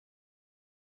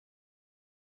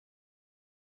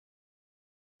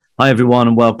Hi, everyone,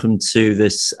 and welcome to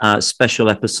this special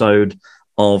episode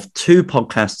of two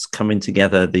podcasts coming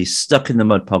together, the Stuck in the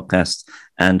Mud podcast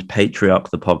and Patriarch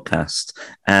the podcast.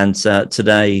 And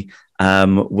today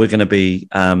we're going to be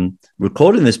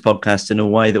recording this podcast in a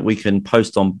way that we can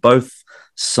post on both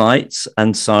sites.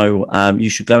 And so you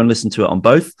should go and listen to it on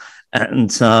both. And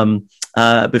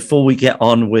before we get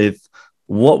on with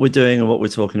what we're doing and what we're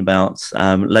talking about,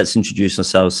 let's introduce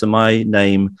ourselves. So my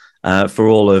name for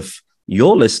all of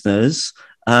your listeners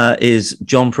is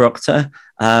John Proctor.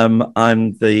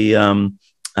 I'm the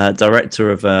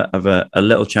director of a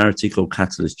little charity called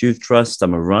Catalyst Youth Trust.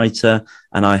 I'm a writer,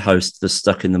 and I host the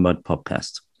Stuck in the Mud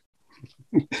podcast.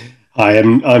 Hi,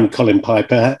 I'm Colin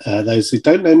Piper. Those who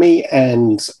don't know me,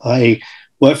 and I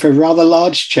work for a rather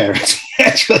large charity,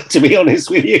 actually, to be honest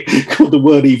with you, called the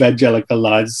World Evangelical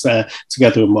Alliance.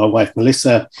 Together with my wife,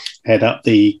 Melissa, head up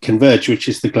the Converge, which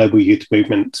is the global youth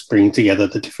movement, bringing together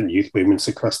the different youth movements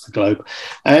across the globe.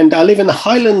 And I live in the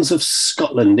Highlands of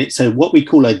Scotland. It's what we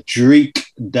call a Dreek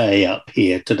day up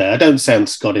here today. I don't sound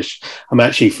Scottish. I'm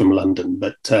actually from London,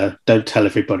 but don't tell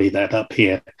everybody that up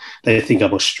here. They think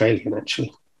I'm Australian,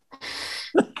 actually.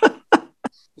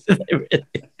 Really?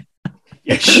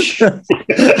 Yes.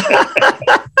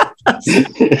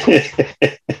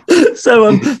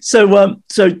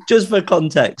 So just for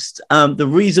context, the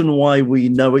reason why we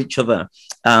know each other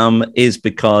is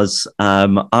because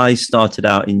I started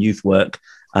out in youth work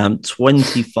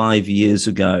 25 years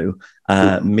ago,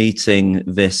 meeting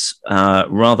this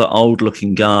rather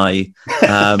old-looking guy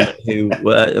who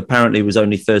apparently was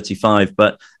only 35,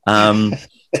 but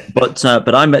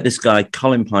I met this guy,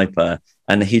 Colin Piper,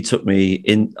 and he took me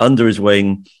in under his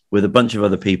wing with a bunch of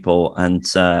other people and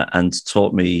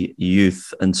taught me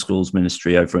youth and schools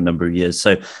ministry over a number of years.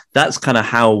 So that's kind of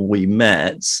how we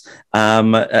met.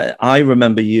 I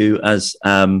remember you as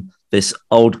this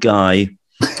old guy.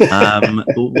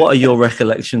 What are your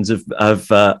recollections of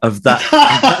that?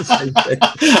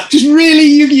 Just really,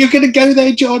 you're going to go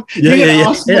there, John? You're going to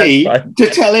ask me to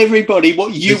tell everybody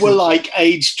what you were like,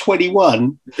 age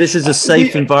 21. This is a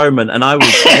safe environment, and I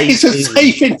was 18. It's a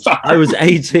safe environment. I was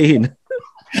 18.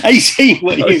 18,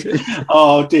 were you?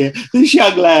 Oh dear, this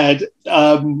young lad.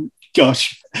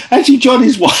 Gosh, actually, John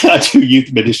is why I do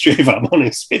youth ministry, if I'm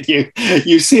honest with you.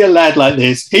 You see a lad like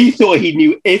this, he thought he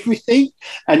knew everything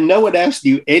and no one else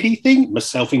knew anything,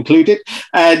 myself included.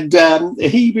 And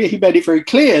he made it very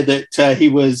clear that he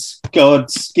was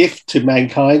God's gift to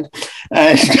mankind.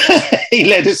 And he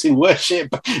led us in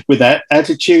worship with that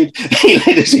attitude. He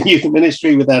led us in youth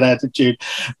ministry with that attitude.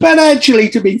 But actually,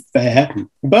 to be fair,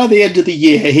 by the end of the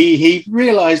year, he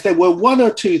realized there were one or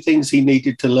two things he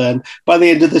needed to learn. By the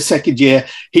end of the second year,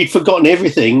 he'd forgotten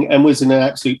everything and was in an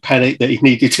absolute panic that he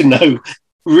needed to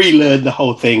relearn the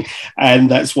whole thing. And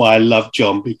that's why I love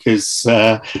John, because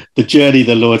the journey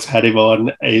the Lord's had him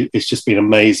on, it's just been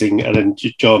amazing. And then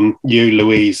John, you,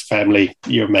 Louise, family,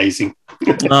 you're amazing.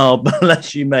 Oh,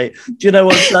 bless you, mate. Do you know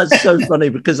what? That's so funny,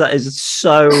 because that is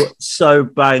so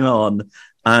bang on.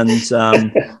 And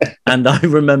I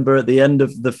remember at the end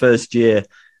of the first year,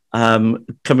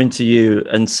 coming to you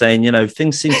and saying,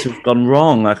 things seem to have gone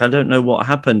wrong. Like, I don't know what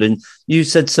happened. And you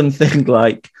said something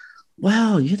like,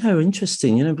 well,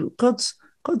 interesting, God's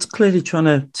clearly trying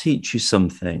to teach you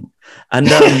something. And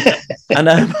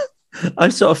I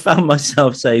sort of found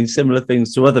myself saying similar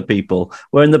things to other people,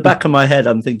 where in the back of my head,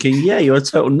 I'm thinking, yeah, you're a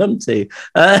total numpty.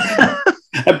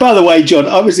 And by the way, John,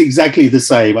 I was exactly the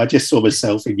same. I just saw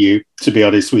myself in you, to be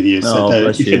honest with you. So,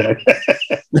 bless you.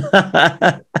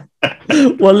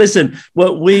 Well, listen,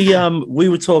 we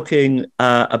were talking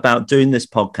about doing this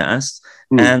podcast,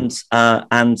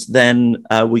 and then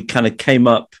we kind of came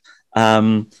up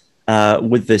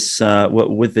with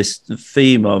this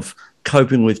theme of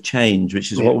coping with change,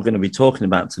 which is what we're going to be talking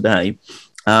about today.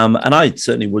 And I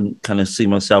certainly wouldn't kind of see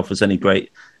myself as any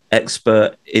great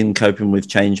expert in coping with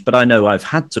change, but I know I've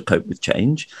had to cope with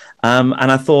change. And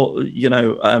I thought,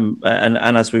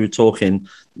 and as we were talking,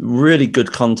 really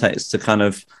good context to kind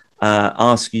of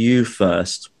ask you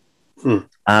first,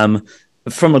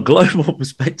 from a global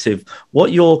perspective,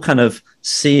 what you're kind of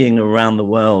seeing around the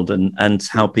world and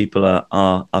how people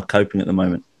are coping at the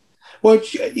moment. Well,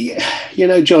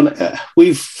 John,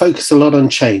 we've focused a lot on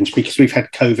change because we've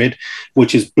had COVID,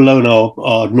 which has blown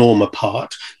our norm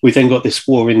apart. We've then got this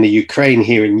war in the Ukraine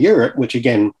here in Europe, which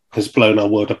again has blown our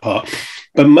world apart.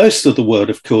 But most of the world,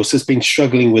 of course, has been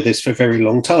struggling with this for a very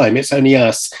long time. It's only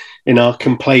us in our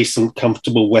complacent,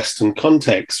 comfortable Western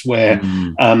context where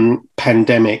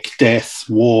pandemic, death,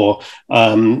 war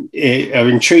are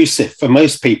intrusive. For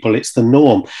most people, it's the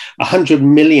norm. 100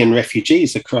 million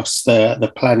refugees across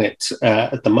the planet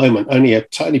at the moment. Only a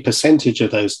tiny percentage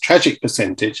of those, tragic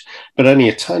percentage, but only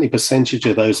a tiny percentage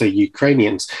of those are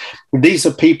Ukrainians. These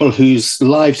are people whose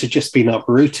lives have just been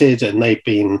uprooted, and they've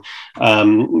been,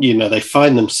 they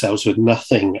find themselves with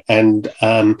nothing. And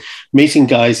meeting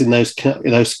guys in those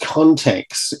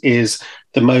contexts is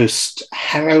the most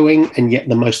harrowing and yet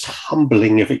the most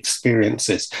humbling of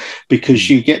experiences, because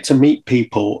you get to meet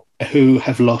people who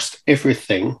have lost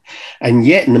everything. And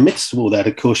yet in the midst of all that,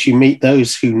 of course, you meet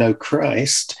those who know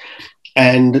Christ,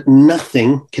 and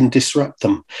nothing can disrupt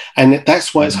them. And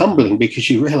that's why it's humbling, because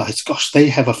you realize, gosh, they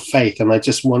have a faith, and I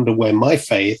just wonder where my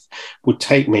faith would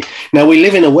take me. Now, we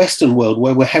live in a Western world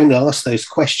where we're having to ask those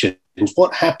questions.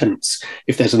 What happens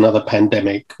if there's another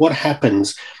pandemic? What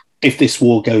happens if this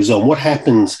war goes on? What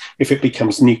happens if it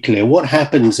becomes nuclear? What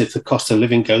happens if the cost of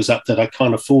living goes up, that I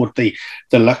can't afford the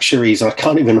luxuries, I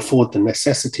can't even afford the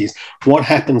necessities? What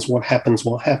happens? What happens?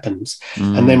 What happens?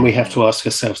 And then we have to ask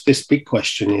ourselves, this big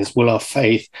question is, will our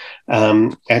faith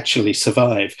actually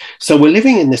survive? So we're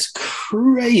living in this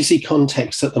crazy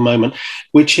context at the moment,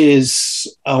 which is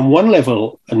on one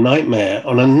level a nightmare.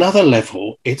 On another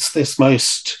level, it's this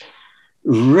most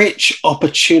rich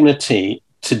opportunity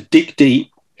to dig deep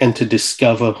and to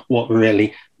discover what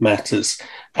really matters.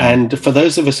 And for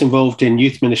those of us involved in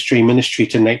youth ministry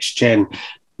to Next Gen,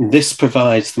 this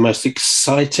provides the most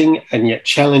exciting and yet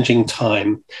challenging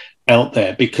time out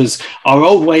there, because our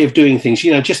old way of doing things,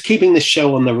 just keeping the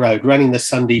show on the road, running the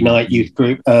Sunday night youth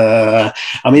group, that's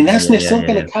not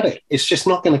going to cut it. It's just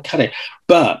not going to cut it.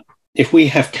 But if we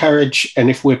have courage,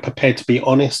 and if we're prepared to be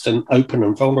honest and open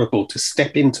and vulnerable, to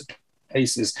step into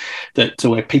places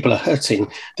where people are hurting,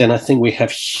 then I think we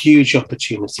have huge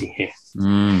opportunity here.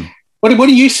 What are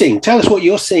you seeing? Tell us what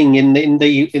you're seeing in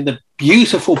the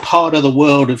beautiful part of the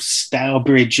world of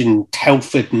Stourbridge and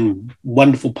Telford and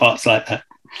wonderful parts like that.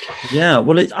 Yeah,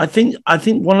 well, I think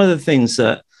one of the things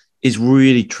that is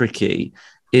really tricky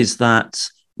is that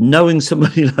knowing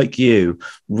somebody like you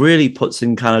really puts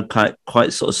in kind of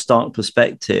quite sort of stark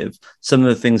perspective some of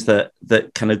the things that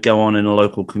kind of go on in a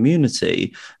local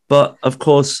community. But of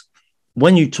course,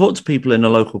 when you talk to people in a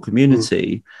local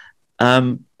community,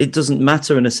 it doesn't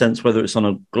matter in a sense whether it's on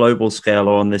a global scale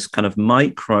or on this kind of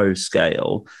micro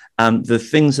scale. The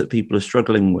things that people are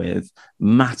struggling with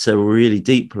matter really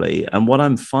deeply. And what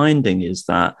I'm finding is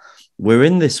that we're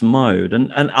in this mode,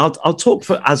 and I'll talk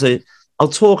as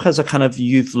a kind of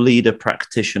youth leader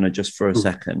practitioner just for a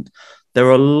second.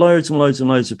 There are loads and loads and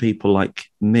loads of people like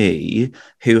me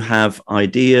who have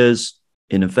ideas,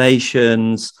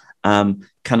 innovations, kind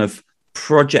of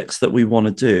projects that we want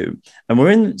to do.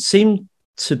 And seem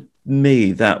to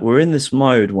me that we're in this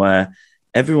mode where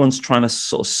everyone's trying to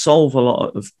sort of solve a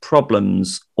lot of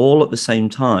problems all at the same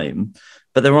time,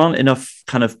 but there aren't enough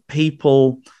kind of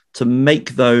people to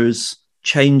make those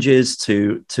changes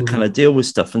to kind of deal with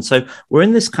stuff. And so we're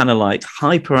in this kind of like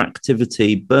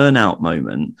hyperactivity burnout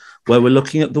moment where we're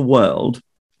looking at the world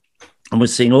and we're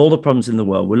seeing all the problems in the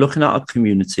world. We're looking at our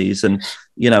communities and,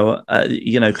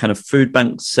 kind of food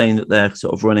banks saying that they're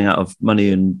sort of running out of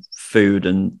money and food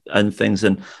and things,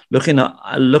 and looking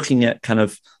at kind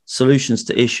of solutions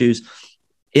to issues,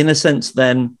 in a sense,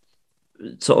 then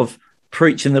sort of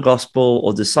preaching the gospel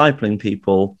or discipling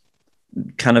people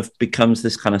kind of becomes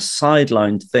this kind of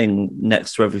sidelined thing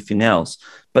next to everything else.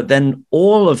 But then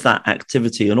all of that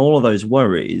activity and all of those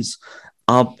worries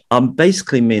are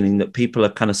basically meaning that people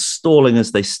are kind of stalling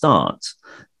as they start.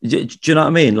 Do you know what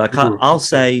I mean? Like I'll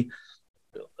say,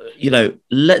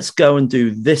 let's go and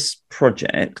do this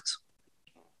project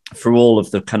for all of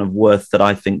the kind of worth that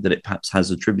I think that it perhaps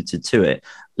has attributed to it.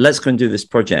 Let's go and do this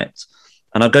project.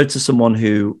 And I'll go to someone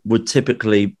who would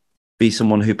typically be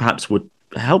someone who perhaps would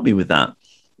help me with that,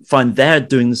 find they're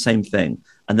doing the same thing,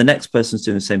 and the next person's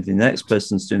doing the same thing, the next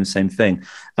person's doing the same thing,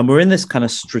 and we're in this kind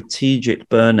of strategic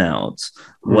burnout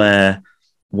where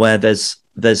there's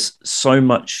so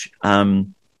much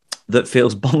that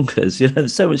feels bonkers,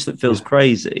 there's so much that feels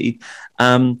crazy,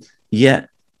 yet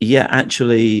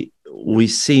actually we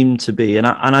seem to be, and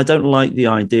I don't like the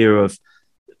idea of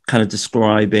kind of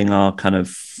describing our kind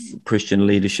of Christian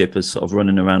leadership as sort of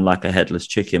running around like a headless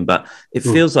chicken, but it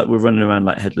feels like we're running around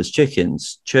like headless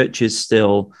chickens. Church is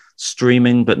still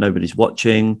streaming, but nobody's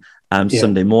watching.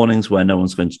 Sunday mornings where no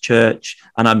one's going to church,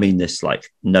 and I mean this like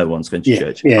no one's going to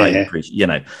church.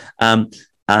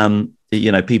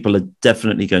 People are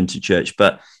definitely going to church,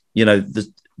 but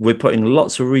we're putting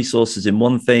lots of resources in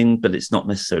one thing, but it's not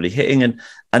necessarily hitting.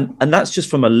 And that's just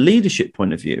from a leadership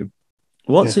point of view.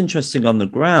 What's interesting on the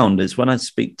ground is when I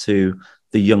speak to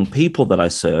the young people that I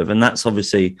serve, and that's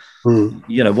obviously,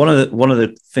 you know, one of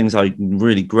the things I'm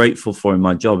really grateful for in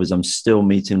my job is I'm still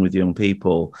meeting with young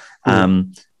people,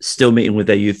 still meeting with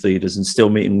their youth leaders, and still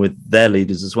meeting with their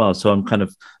leaders as well. So I'm kind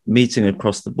of meeting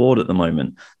across the board at the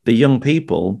moment. The young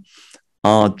people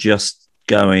are just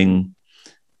going,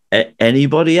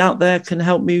 anybody out there can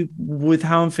help me with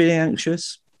how I'm feeling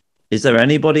anxious? Is there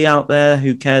anybody out there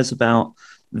who cares about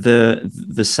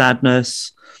the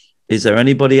sadness? Is there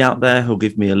anybody out there who'll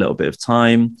give me a little bit of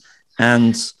time?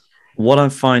 And what I'm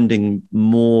finding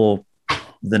more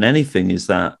than anything is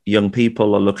that young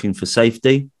people are looking for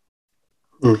safety,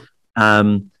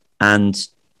 and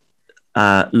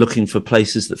looking for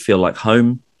places that feel like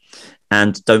home,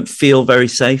 and don't feel very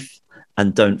safe,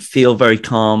 and don't feel very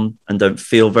calm, and don't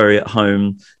feel very at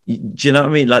home. Do you know what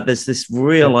I mean? Like there's this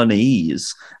real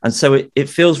unease. And so it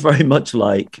feels very much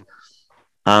like,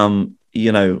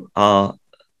 you know,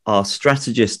 our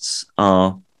strategists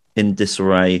are in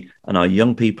disarray and our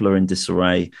young people are in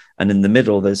disarray. And in the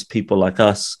middle, there's people like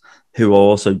us who are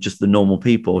also just the normal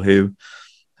people who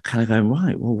are kind of going,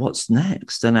 right, well, what's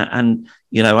next? And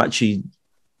you know, actually,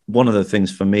 one of the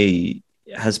things for me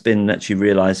has been actually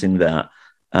realizing that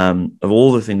of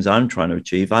all the things I'm trying to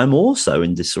achieve, I'm also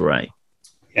in disarray.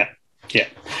 Yeah.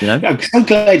 You know? I'm so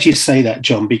glad you say that,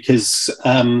 John, because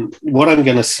what I'm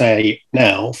going to say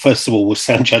now, first of all, will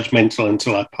sound judgmental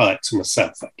until I apply it to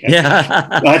myself. Okay?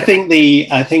 Yeah. I think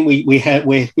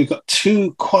we've got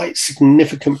two quite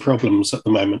significant problems at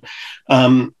the moment.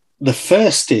 The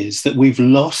first is that we've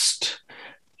lost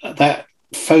that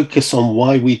focus on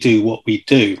why we do what we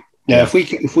do. Now,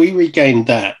 if we regain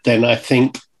that, then I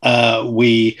think a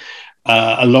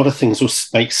lot of things will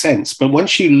make sense. But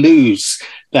once you lose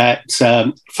that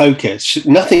focus,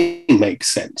 nothing makes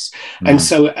sense. And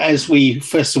so as we,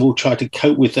 first of all, try to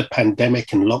cope with the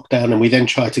pandemic and lockdown, and we then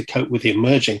try to cope with the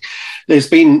emerging, there's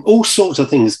been all sorts of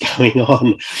things going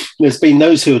on. There's been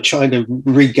those who are trying to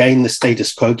regain the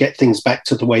status quo, get things back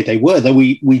to the way they were, though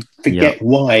we forget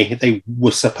why they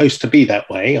were supposed to be that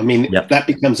way. I mean, that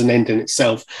becomes an end in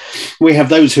itself. We have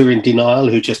those who are in denial,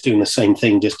 who are just doing the same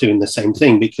thing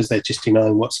because they're just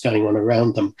denying what's going on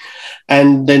around them.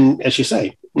 And then, as you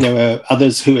say, there are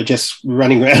others who are just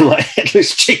running around like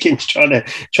headless chickens trying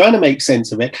to make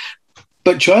sense of it,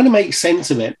 but trying to make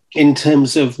sense of it in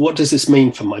terms of what does this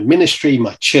mean for my ministry,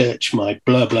 my church, my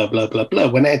blah, blah, blah, blah, blah,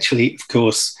 when actually, of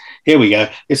course, here we go,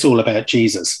 it's all about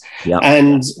Jesus.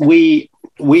 And we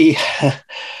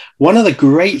one of the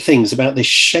great things about this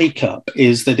shake-up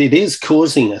is that it is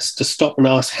causing us to stop and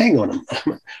ask, hang on a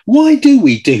moment, why do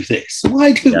we do this?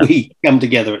 Why do we come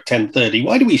together at 10:30?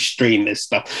 Why do we stream this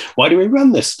stuff? Why do we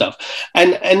run this stuff?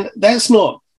 And that's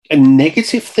not a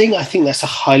negative thing. I think that's a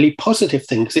highly positive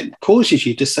thing, because it causes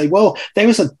you to say, well, there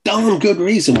is a darn good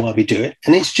reason why we do it,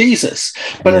 and it's Jesus.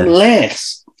 But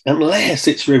unless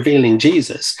it's revealing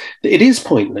Jesus, it is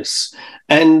pointless.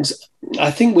 And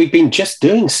I think we've been just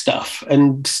doing stuff,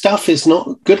 and stuff is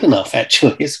not good enough,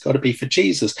 actually. It's got to be for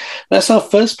Jesus. That's our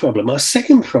first problem. Our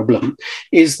second problem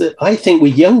is that I think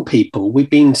with young people, we've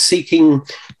been seeking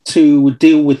to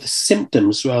deal with the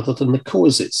symptoms rather than the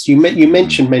causes. You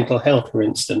mentioned mental health, for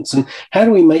instance, and how do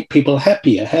we make people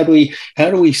happier? How do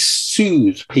we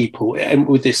soothe people? And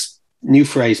with this new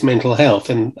phrase, mental health,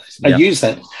 and I use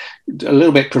that a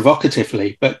little bit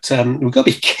provocatively, but we've got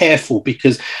to be careful,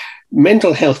 because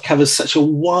mental health covers such a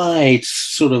wide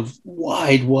sort of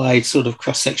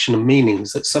cross-section of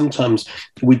meanings that sometimes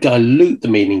we dilute the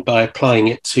meaning by applying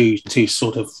it to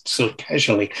sort of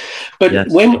casually. But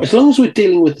as long as we're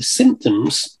dealing with the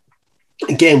symptoms,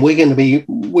 again,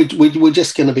 we're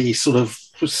just going to be sort of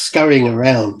scurrying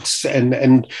around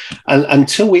and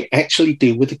until we actually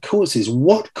deal with the causes.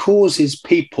 What causes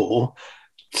people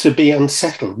to be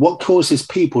unsettled? What causes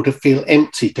people to feel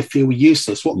empty, to feel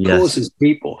useless? What causes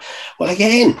people? Well,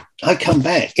 again, I come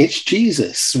back. It's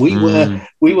Jesus. We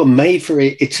were made for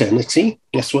eternity.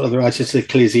 That's what the writer to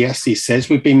Ecclesiastes says.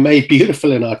 We've been made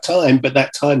beautiful in our time, but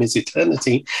that time is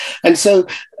eternity. And so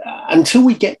until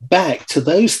we get back to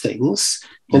those things,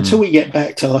 until we get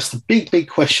back to ask the big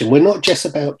question, we're not just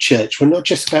about church. We're not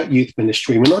just about youth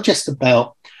ministry. We're not just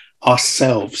about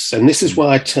ourselves. And this is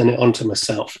why I turn it on to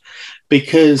myself,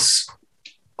 because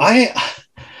I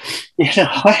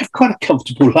have quite a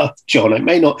comfortable life, John. It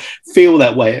may not feel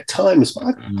that way at times, but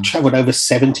I've traveled over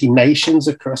 70 nations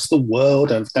across the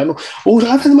world. I've had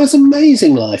the most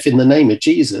amazing life in the name of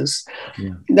Jesus.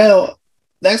 Now,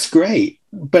 that's great.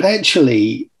 But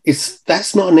actually,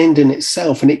 that's not an end in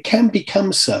itself, and it can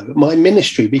become so. My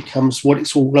ministry becomes what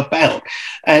it's all about,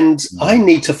 and I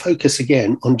need to focus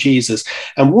again on Jesus.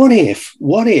 And what if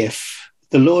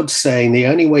the Lord's saying the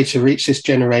only way to reach this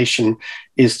generation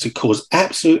is to cause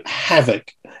absolute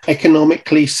havoc,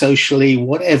 economically, socially,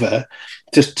 whatever,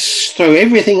 just throw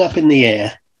everything up in the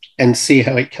air and see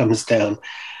how it comes down?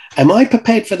 Am I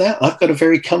prepared for that? I've got a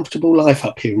very comfortable life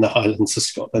up here in the Highlands of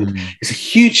Scotland. It's a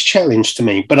huge challenge to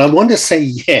me, but I want to say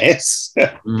yes.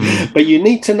 But you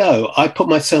need to know, I put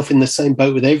myself in the same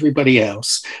boat with everybody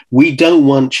else. We don't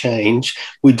want change.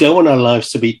 We don't want our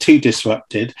lives to be too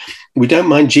disrupted. We don't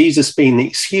mind Jesus being the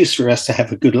excuse for us to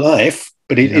have a good life,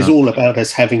 but it is all about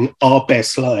us having our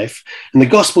best life. And the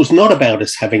gospel's not about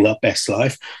us having our best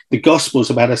life. The gospel's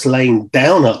about us laying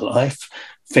down our life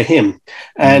for him.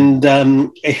 And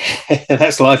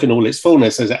that's life in all its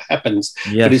fullness as it happens.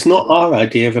 But it's not our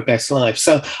idea of a best life.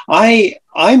 So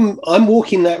I'm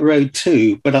walking that road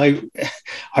too, but I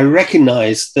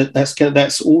recognize that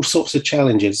that's all sorts of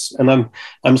challenges. And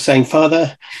I'm saying,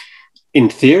 Father, in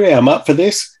theory, I'm up for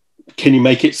this. Can you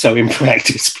make it so in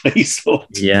practice, please, Lord?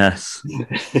 Yes.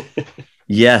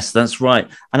 Yes, that's right.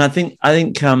 And I think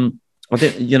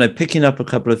picking up a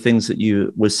couple of things that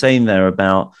you were saying there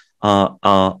about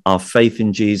our faith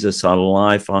in Jesus, our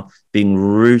life, our being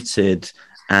rooted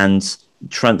and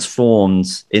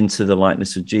transformed into the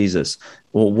likeness of Jesus.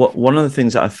 Well, one of the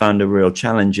things that I found a real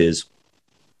challenge is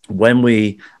when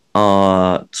we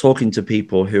are talking to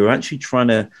people who are actually trying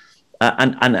to,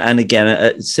 and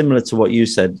again, similar to what you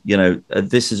said,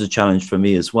 this is a challenge for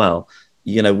me as well.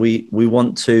 We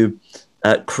want to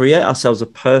create ourselves a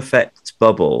perfect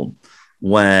bubble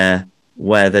where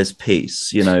there's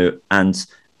peace, and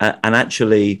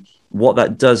actually what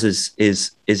that does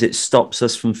is it stops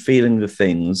us from feeling the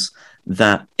things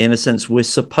that, in a sense, we're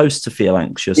supposed to feel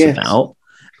anxious about,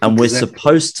 and we're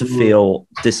supposed to feel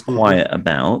disquiet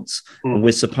about, and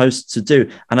we're supposed to do.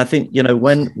 And I think,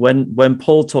 when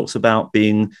Paul talks about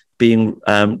being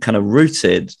kind of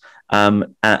rooted,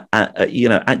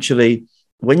 actually,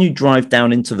 when you drive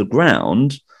down into the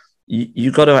ground,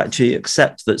 you got to actually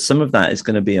accept that some of that is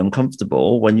going to be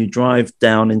uncomfortable. When you drive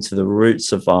down into the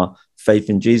roots of our faith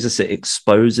in Jesus, it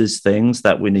exposes things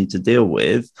that we need to deal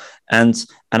with. And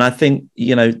I think,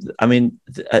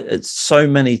 so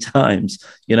many times,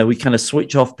 we kind of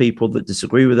switch off people that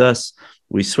disagree with us.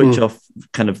 We switch off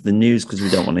kind of the news because we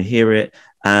don't want to hear it.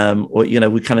 Or,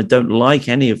 we kind of don't like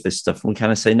any of this stuff. And we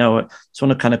kind of say, no, I just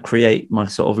want to kind of create my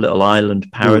sort of little island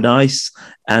paradise.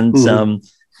 And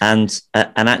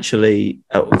actually,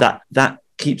 that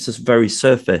keeps us very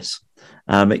surface.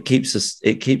 It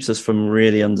keeps us from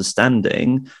really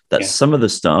understanding that some of the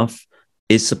stuff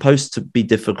is supposed to be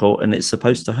difficult and it's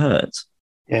supposed to hurt.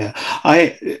 Yeah.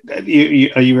 Are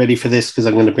you ready for this? Because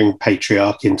I'm going to bring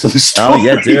patriarch into the story. Oh,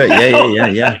 yeah, do it.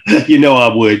 Yeah.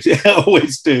 I would. I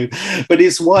always do. But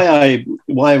it's why I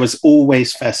was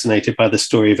always fascinated by the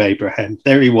story of Abraham.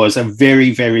 There he was, a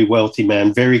very, very wealthy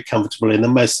man, very comfortable in the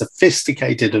most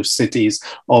sophisticated of cities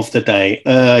of the day.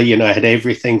 It had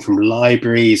everything from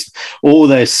libraries, all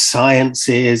the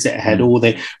sciences. It had all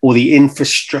the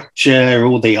infrastructure,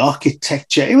 all the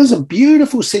architecture. It was a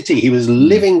beautiful city. He was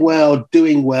living well,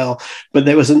 doing well, but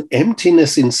there was an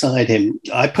emptiness inside him.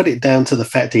 I put it down to the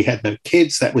fact he had no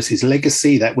kids. That was his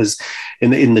legacy. That was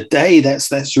in the day.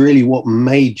 That's really what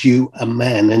made you a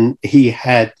man. And he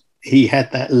had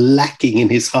that lacking in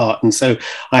his heart. And so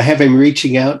I have him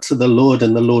reaching out to the Lord,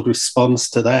 and the Lord responds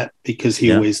to that, because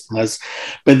he always does.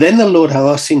 But then the Lord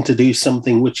asks him to do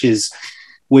something which is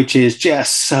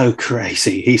just so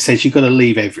crazy. He says, you've got to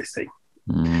leave everything.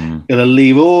 Going to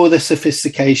leave all the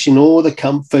sophistication, all the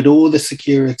comfort, all the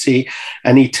security,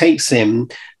 and he takes him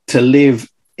to live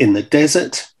in the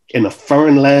desert, in a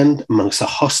foreign land, amongst a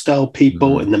hostile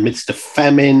people, in the midst of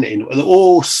famine, in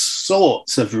all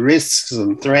sorts of risks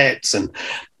and threats and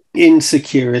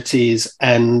insecurities.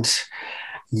 And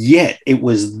yet it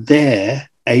was there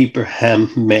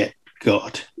Abraham met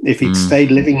God. If he'd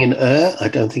stayed living in Ur, I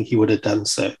don't think he would have done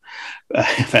so.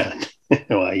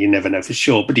 Well, you never know for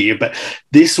sure, but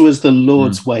this was the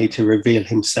Lord's way to reveal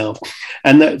himself.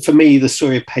 And that, for me, the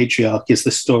story of patriarch is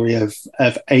the story of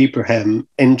Abraham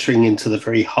entering into the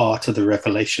very heart of the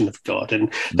revelation of God. And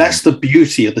that's the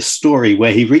beauty of the story,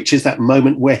 where he reaches that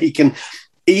moment where he can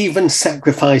even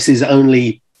sacrifice his one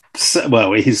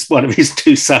of his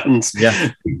two sons,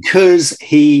 because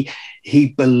he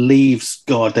believes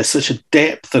God. There's such a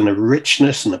depth and a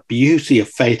richness and a beauty of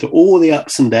faith, all the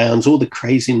ups and downs, all the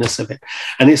craziness of it.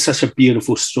 And it's such a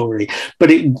beautiful story. But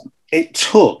it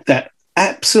took that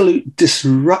absolute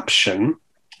disruption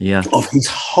of his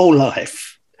whole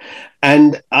life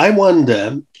And I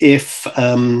wonder if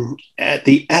at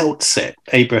the outset,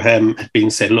 Abraham had been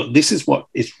said, look, this is what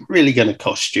it's really going to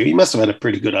cost you. He must have had a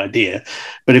pretty good idea.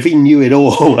 But if he knew it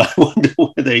all, I wonder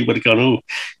whether he would have gone, oh,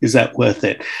 is that worth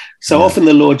it? So often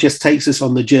the Lord just takes us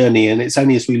on the journey. And it's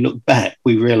only as we look back,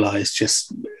 we realize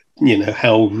just,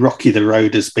 how rocky the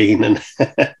road has been and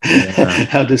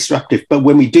how disruptive. But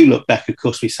when we do look back, of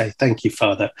course, we say, thank you,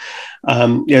 Father.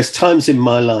 There's times in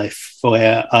my life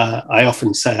where I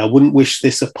often say, I wouldn't wish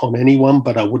this upon anyone,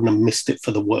 but I wouldn't have missed it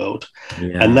for the world.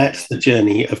 Yeah. And that's the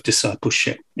journey of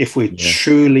discipleship. If we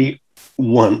truly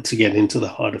want to get into the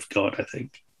heart of God, I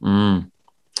think.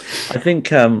 I think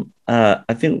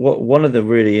one of the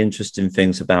really interesting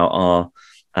things about our,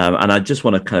 and I just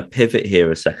want to kind of pivot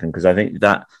here a second, because I think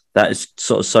that is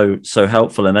sort of so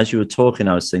helpful. And as you were talking,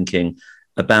 I was thinking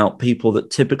about people that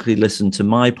typically listen to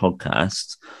my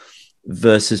podcast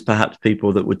versus perhaps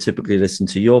people that would typically listen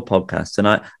to your podcast. And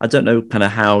I don't know kind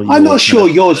of how I'm not sure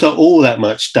yours are all that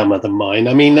much dumber than mine.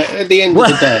 I mean, at the end of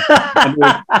the day,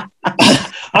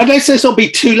 let's not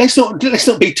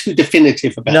be too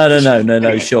definitive about it.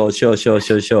 No. Sure. So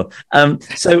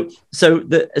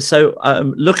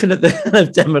looking at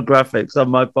the demographics on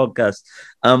my podcast,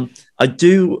 I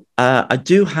do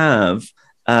have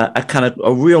a kind of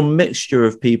a real mixture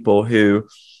of people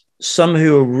some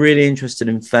who are really interested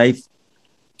in faith,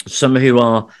 some who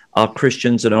are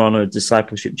Christians and are on a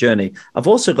discipleship journey. I've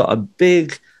also got a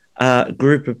big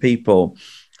group of people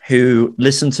who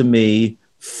listen to me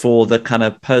for the kind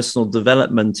of personal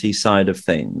development-y side of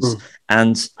things.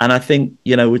 And I think,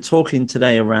 we're talking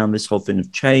today around this whole thing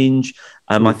of change.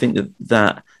 I think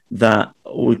that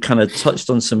we kind of touched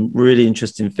on some really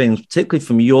interesting things, particularly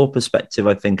from your perspective,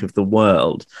 I think, of the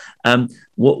world.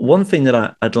 One thing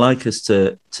that I'd like us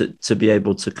to be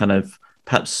able to kind of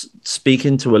perhaps speak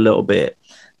into a little bit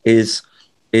is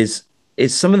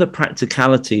some of the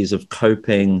practicalities of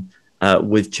coping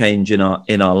with change in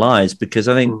our lives, because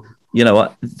I think,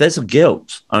 there's a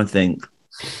guilt, I think,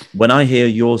 when I hear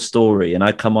your story and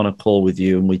I come on a call with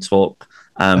you and we talk,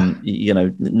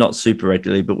 not super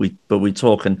regularly, but we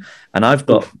talk, and I've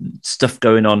got stuff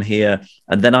going on here,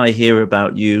 and then I hear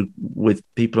about you with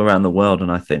people around the world, and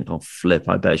I think, oh flip,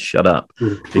 I better shut up,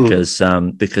 because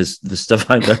the stuff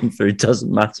I'm going through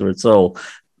doesn't matter at all.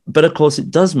 But of course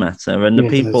it does matter, and the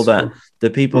people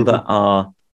that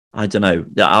are, I don't know,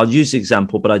 I'll use the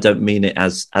example, but I don't mean it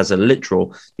as a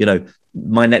literal,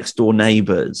 my next door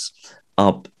neighbors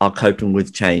are coping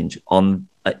with change and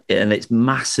it's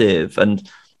massive. And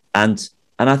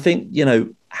I think,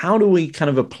 how do we kind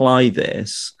of apply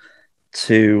this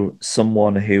to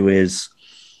someone who's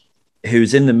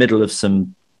in the middle of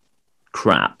some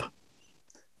crap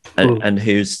and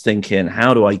who's thinking,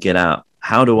 how do I get out?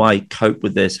 How do I cope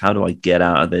with this? How do I get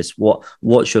out of this?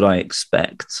 What should I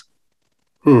expect?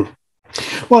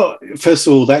 Well, first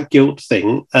of all, that guilt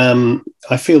thing,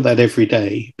 I feel that every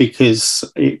day, because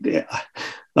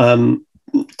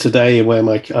today, where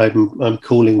I'm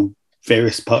calling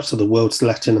various parts of the world,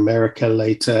 Latin America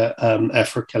later,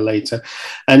 Africa later,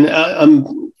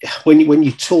 and when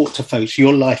you talk to folks,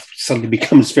 your life suddenly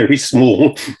becomes very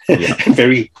small, and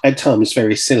very at times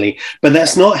very silly. But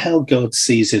that's not how God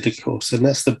sees it, of course, and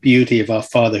that's the beauty of our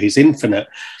Father who's infinite.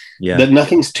 That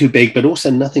nothing's too big, but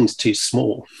also nothing's too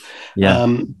small.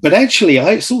 But actually,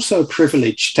 it's also a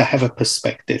privilege to have a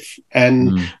perspective.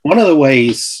 And one of the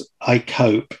ways I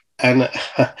cope, and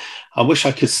I wish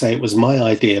I could say it was my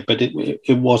idea, but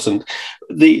it wasn't.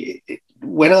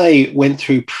 When I went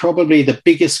through probably the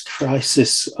biggest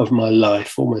crisis of my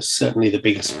life, almost certainly the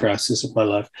biggest crisis of my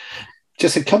life,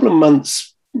 just a couple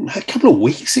of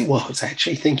weeks it was,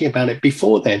 actually, thinking about it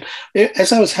before then,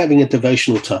 as I was having a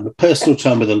devotional time, a personal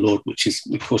time with the Lord, which is,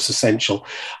 of course, essential,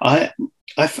 I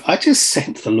just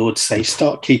sensed the Lord say,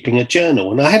 start keeping a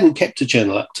journal. And I hadn't kept a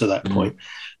journal up to that point.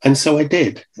 And so I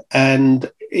did. And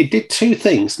it did two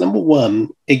things. Number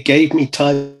one, it gave me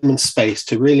time and space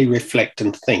to really reflect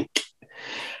and think.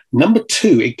 Number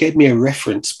two, it gave me a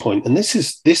reference point. And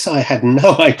this I had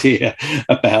no idea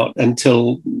about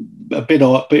until a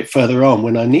bit further on,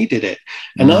 when I needed it.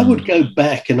 And I would go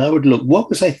back and I would look, what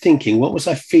was I thinking? What was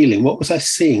I feeling? What was I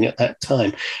seeing at that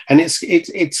time? And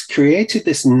it's created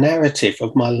this narrative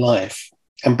of my life,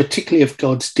 and particularly of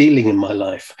God's dealing in my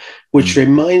life, which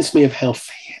reminds me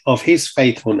of his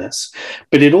faithfulness.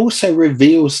 But it also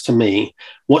reveals to me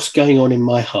what's going on in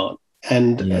my heart,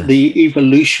 and the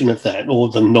evolution of that, or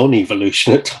the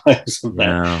non-evolution at times of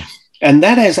that. And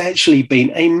that has actually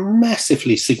been a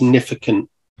massively significant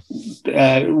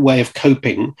way of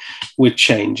coping with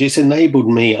change. It's enabled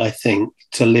me, I think,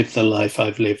 to live the life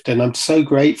I've lived. And I'm so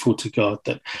grateful to God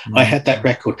that I had that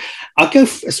record. I'll go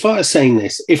as far as saying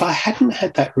this. If I hadn't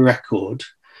had that record,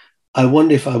 I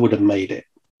wonder if I would have made it,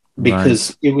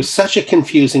 because it was such a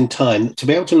confusing time to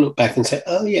be able to look back and say,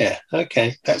 oh yeah,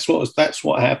 okay, that's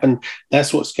what happened.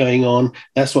 That's what's going on.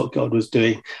 That's what God was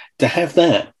doing. To have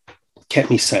that kept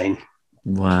me sane.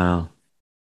 Wow.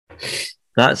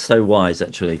 That's so wise,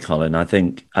 actually, Colin.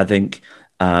 I'm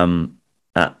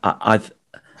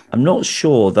not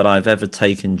sure that I've ever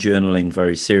taken journaling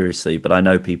very seriously, but I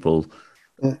know people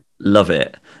love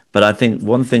it. But I think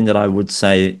one thing that I would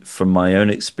say from my own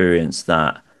experience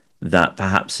that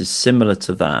perhaps is similar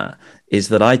to that is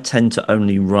that I tend to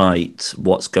only write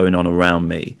what's going on around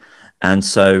me. And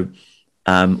so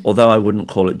although I wouldn't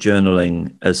call it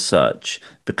journaling as such,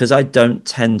 because I don't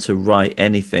tend to write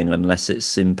anything unless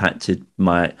it's impacted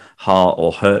my heart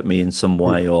or hurt me in some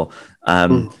way or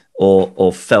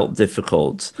felt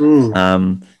difficult.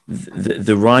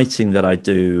 The writing that I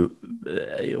do,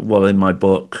 well, in my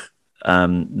book,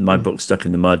 Stuck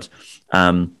in the Mud,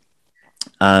 and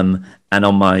on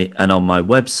my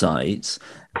website,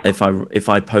 if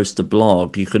I post a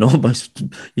blog, you can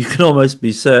almost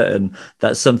be certain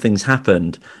that something's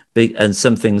happened and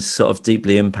something's sort of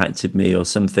deeply impacted me, or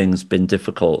something's been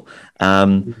difficult.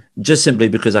 Just simply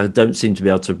because I don't seem to be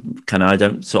able to I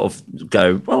don't sort of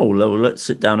go, oh, let's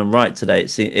sit down and write today.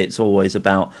 It's always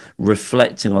about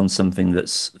reflecting on something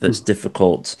that's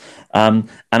difficult. And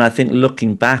I think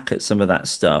looking back at some of that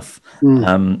stuff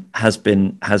has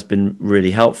been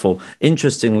really helpful.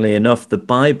 Interestingly enough, the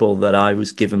Bible that I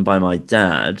was given by my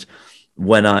dad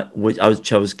when I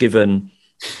was given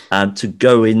to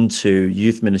go into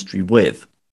youth ministry with,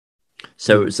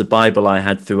 so it was the Bible I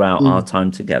had throughout our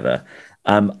time together.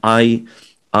 I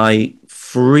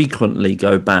frequently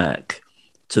go back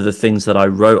to the things that I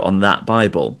wrote on that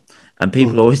Bible, and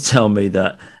people always tell me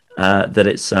that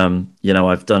it's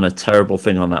I've done a terrible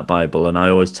thing on that Bible, and I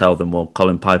always tell them, well,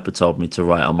 Colin Piper told me to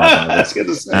write on my Bible. I was going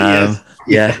to say,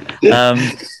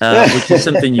 which is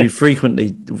something you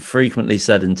frequently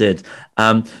said and did.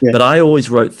 But I always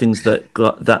wrote things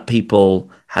that people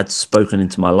had spoken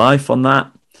into my life on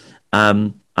that.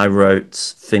 I wrote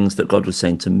things that God was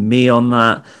saying to me on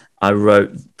that. I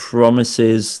wrote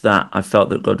promises that I felt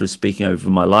that God was speaking over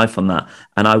my life on that.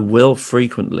 And I will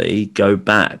frequently go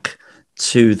back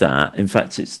to that. In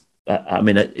fact, it's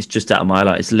just out of my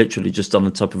life. It's literally just on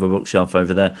the top of a bookshelf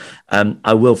over there.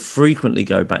 I will frequently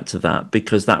go back to that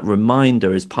because that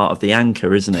reminder is part of the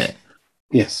anchor, isn't it?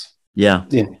 Yes. Yeah. I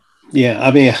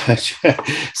mean,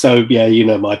 so yeah,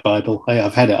 my Bible.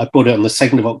 I've had it. I bought it on the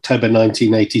 2nd of October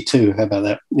 1982. How about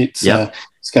that? It's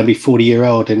going to be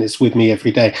 40-year-old, and it's with me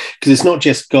every day, because it's not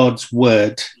just God's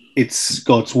word. It's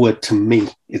God's word to me.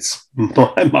 It's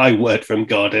my word from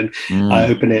God, and I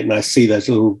open it and I see those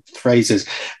little phrases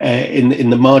in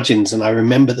the margins, and I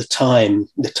remember the time,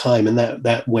 and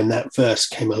that when that verse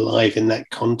came alive in that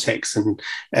context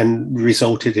and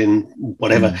resulted in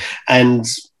whatever. And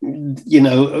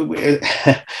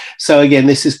so again,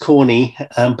 this is corny,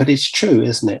 but it's true,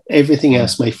 isn't it? Everything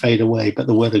else may fade away, but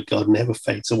the word of God never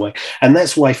fades away. And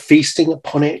that's why feasting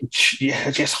upon it,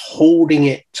 just holding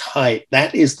it tight,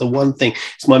 that is the one thing.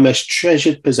 It's my most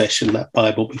treasured possession, that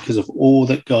Bible, because of all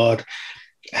that God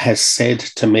has said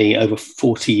to me over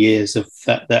 40 years of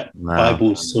that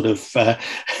Bible sort of a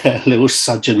little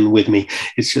sojourn with me.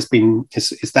 It's just been,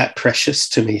 it's that precious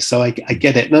to me. So I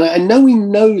get it. And I know we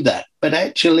know that, but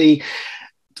actually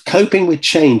coping with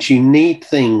change, you need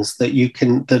things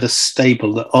that are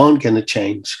stable, that aren't going to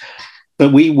change.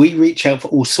 But we reach out for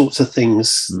all sorts of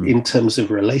things in terms of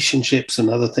relationships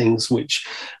and other things, which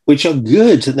are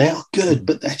good. They are good,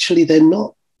 but actually they're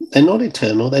not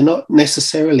eternal. They're not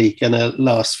necessarily going to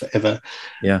last forever.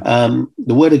 Yeah.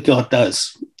 The word of God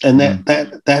does. And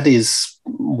that is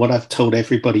what I've told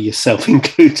everybody, yourself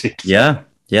included. Yeah.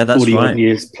 Yeah, that's 40 right.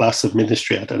 years plus of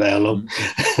ministry. I don't know how long.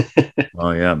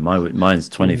 Oh yeah, mine's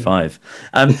 25.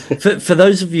 For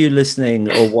those of you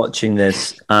listening or watching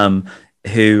this,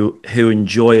 who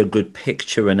enjoy a good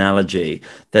picture analogy,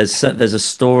 there's a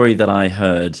story that I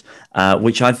heard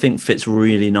which I think fits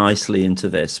really nicely into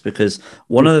this, because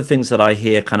one of the things that I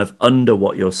hear kind of under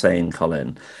what you're saying,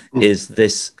 Colin, is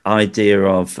this idea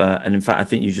of and in fact I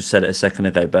think you just said it a second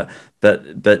ago, but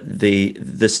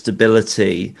the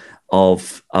stability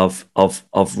of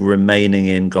remaining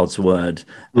in God's word.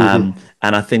 And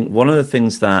I think one of the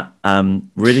things that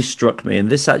really struck me, and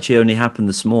this actually only happened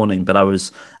this morning, but I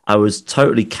was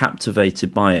totally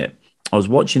captivated by it. I was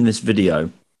watching this video,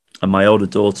 and my older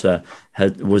daughter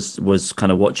was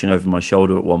kind of watching over my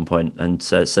shoulder at one point, and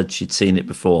said she'd seen it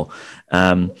before.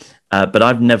 And but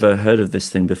I've never heard of this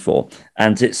thing before.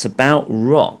 And it's about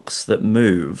rocks that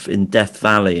move in Death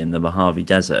Valley in the Mojave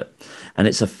Desert. And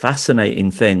it's a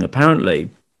fascinating thing. Apparently,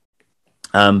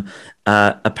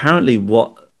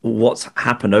 what's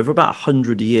happened over about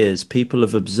 100 years, people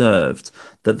have observed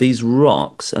that these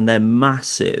rocks, and they're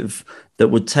massive, that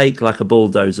would take like a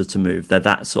bulldozer to move. They're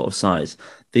that sort of size.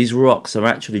 These rocks are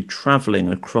actually traveling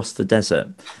across the desert,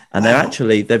 and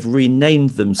they've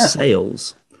renamed them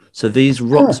sails. So these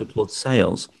rocks are called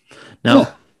sails.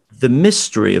 Now, the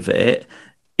mystery of it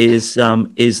is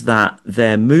that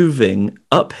they're moving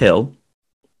uphill.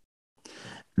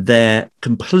 They're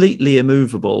completely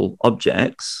immovable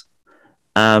objects,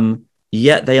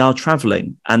 yet they are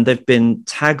traveling, and they've been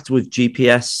tagged with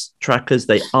GPS trackers.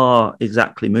 They are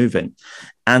exactly moving.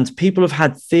 And people have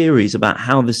had theories about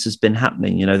how this has been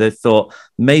happening. You know, they thought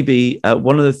maybe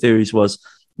one of the theories was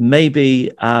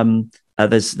maybe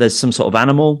there's some sort of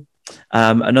animal.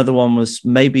 Another one was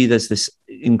maybe there's this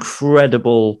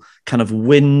incredible kind of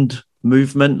wind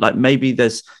movement, like maybe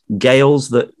there's gales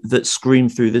that scream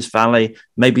through this valley.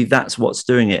 Maybe that's what's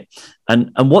doing it.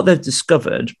 And what they've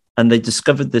discovered, and they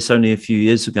discovered this only a few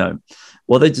years ago,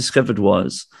 what they discovered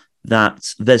was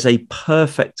that there's a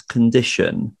perfect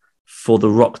condition for the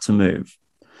rock to move,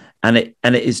 and it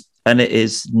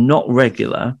is not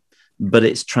regular, but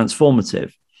it's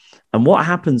transformative. And what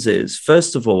happens is,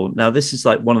 first of all, now this is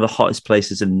like one of the hottest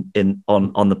places on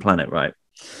the planet, right?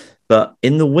 But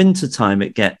in the wintertime,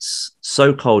 it gets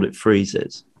so cold it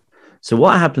freezes. So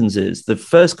what happens is, the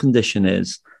first condition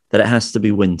is that it has to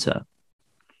be winter.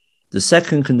 The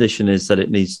second condition is that it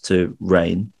needs to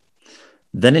rain.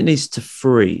 Then it needs to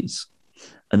freeze.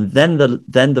 And then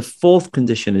the fourth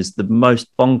condition is the most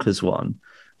bonkers one,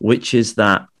 which is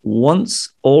that once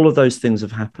all of those things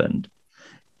have happened,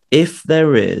 if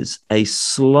there is a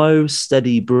slow,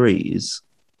 steady breeze,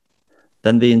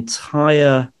 then the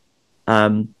entire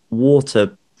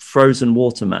frozen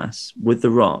water mass with the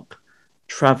rock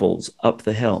travels up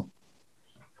the hill.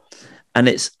 And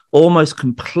it's almost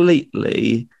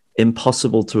completely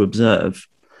impossible to observe.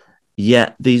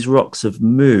 Yet these rocks have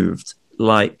moved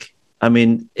like, I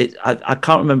mean, I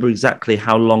can't remember exactly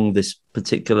how long this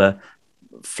particular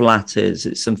flat is.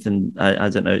 It's something, I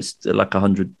don't know, it's like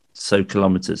 100 so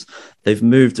kilometers. They've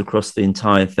moved across the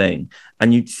entire thing.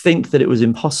 And you'd think that it was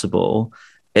impossible,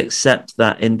 except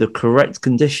that in the correct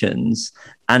conditions.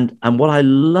 And what I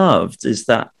loved is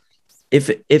that if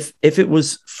it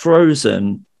was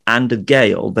frozen and a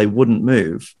gale, they wouldn't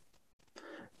move.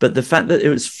 But the fact that it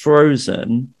was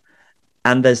frozen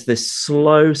and there's this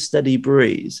slow, steady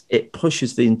breeze, it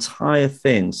pushes the entire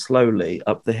thing slowly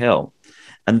up the hill.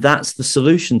 And that's the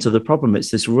solution to the problem. It's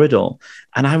this riddle.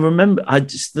 And I remember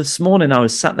this morning I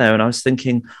was sat there and I was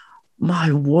thinking,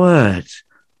 my word,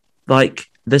 like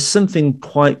there's something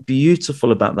quite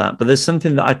beautiful about that. But there's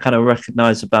something that I kind of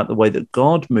recognize about the way that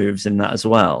God moves in that as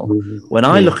well. Mm-hmm. When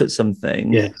I look at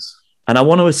something and I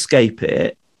want to escape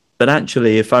it, but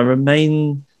actually if I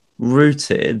remain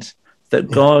rooted,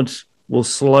 that God will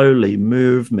slowly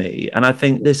move me. And I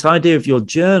think this idea of your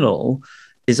journal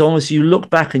is almost, you look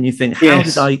back and you think, how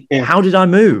did I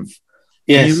move?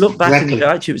 Yes, and you look back and you go,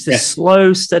 actually, it was this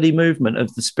slow, steady movement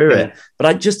of the spirit. Yeah.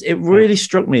 But it really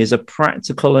struck me as a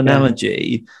practical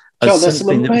analogy of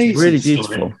something that was really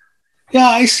beautiful. Story. Yeah,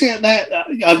 I see that.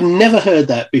 I've never heard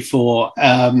that before.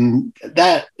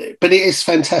 But it is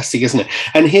fantastic, isn't it?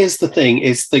 And here's the thing: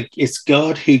 it's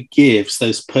God who gives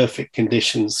those perfect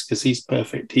conditions, because He's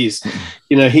perfect. He is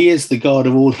the God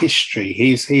of all history.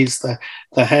 He's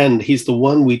the hand. He's the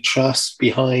one we trust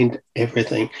behind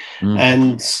everything.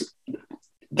 And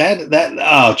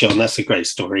John, that's a great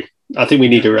story. I think we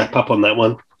need to wrap up on that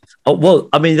one. Oh, well,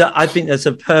 I mean, I think that's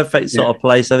a perfect sort of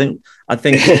place. I think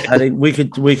we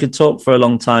could talk for a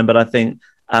long time, but I think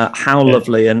how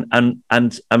lovely and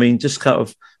I mean, just kind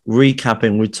of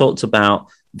recapping, we talked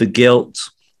about the guilt,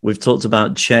 we've talked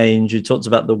about change, we talked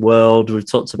about the world, we've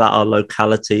talked about our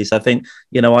localities. I think,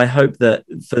 I hope that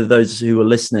for those who are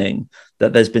listening,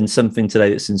 that there's been something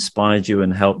today that's inspired you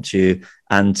and helped you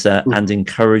and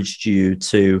encouraged you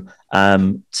to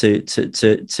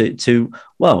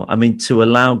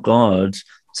allow God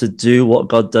to do what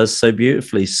God does so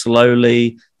beautifully,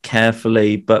 slowly,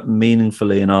 carefully, but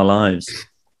meaningfully in our lives.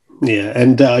 Yeah,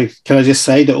 and can I just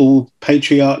say that all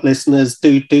Patriarch listeners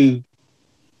do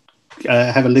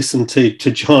have a listen to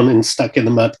John in Stuck in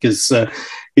the Mud, because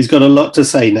he's got a lot to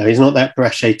say now. He's not that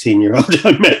brash 18-year-old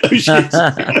I met those years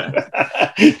ago.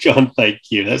 John, thank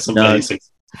you. That's amazing.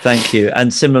 Thank you.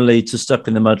 And similarly to Stuck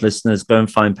in the Mud listeners, go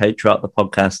and find Patriarch the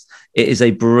podcast. It is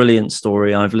a brilliant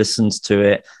story. I've listened to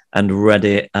it and read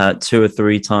it 2 or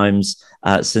 3 times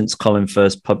since Colin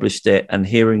first published it, and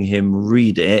hearing him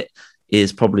read it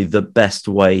is probably the best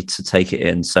way to take it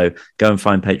in. So go and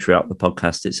find Patriarch the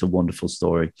podcast. It's a wonderful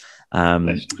story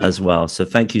as well. So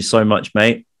thank you so much,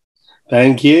 mate.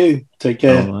 Thank you. Take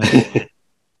care.